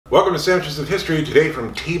Welcome to Sandwiches of History. Today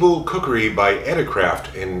from Table Cookery by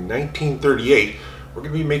Edicraft in 1938, we're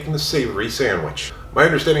going to be making the savory sandwich. My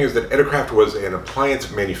understanding is that Edicraft was an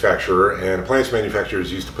appliance manufacturer, and appliance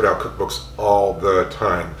manufacturers used to put out cookbooks all the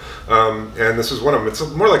time. And this is one of them. It's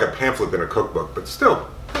more like a pamphlet than a cookbook, but still,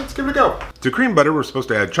 let's give it a go. To cream butter, we're supposed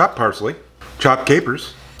to add chopped parsley, chopped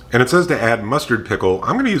capers, and it says to add mustard pickle.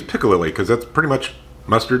 I'm going to use piccalilli because that's pretty much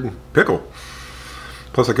mustard and pickle.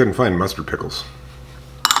 Plus I couldn't find mustard pickles.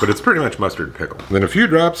 But it's pretty much mustard and pickle. Then a few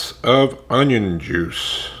drops of onion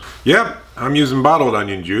juice. Yep, I'm using bottled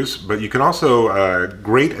onion juice, but you can also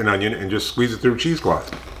grate an onion and just squeeze it through a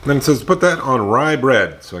cheesecloth. And then it says to put that on rye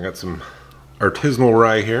bread. So I got some artisanal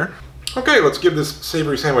rye here. Okay, let's give this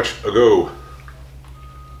savory sandwich a go.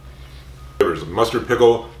 There's mustard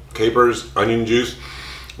pickle, capers, onion juice,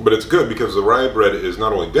 but it's good because the rye bread is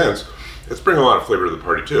not only dense, it's bringing a lot of flavor to the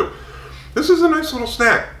party too. This is a nice little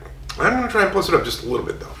snack. I'm going to try and plus it up just a little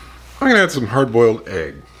bit though. I'm going to add some hard-boiled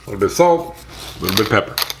egg, a little bit of salt, a little bit of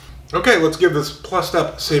pepper. Okay, let's give this plussed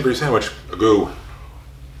up savory sandwich a go.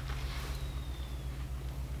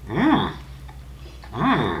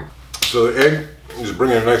 So the egg is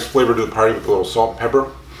bringing a nice flavor to the party with a little salt and pepper.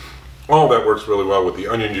 All that works really well with the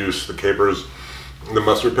onion juice, the capers, the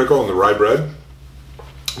mustard pickle, and the rye bread.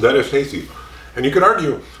 That is tasty. And you could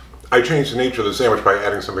argue I changed the nature of the sandwich by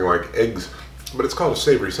adding something like eggs, but it's called a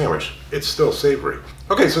savory sandwich. It's still savory.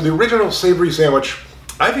 Okay, so the original savory sandwich,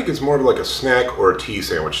 I think it's more of like a snack or a tea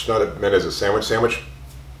sandwich. It's not meant as a sandwich,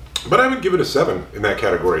 but I would give it a 7 in that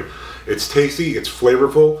category. It's tasty, it's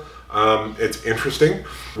flavorful, it's interesting.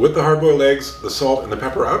 With the hard-boiled eggs, the salt, and the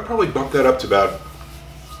pepper, I would probably bump that up to about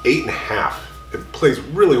 8.5. It plays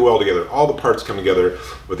really well together. All the parts come together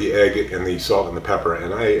with the egg and the salt and the pepper,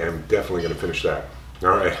 and I am definitely gonna finish that.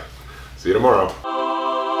 All right, see you tomorrow.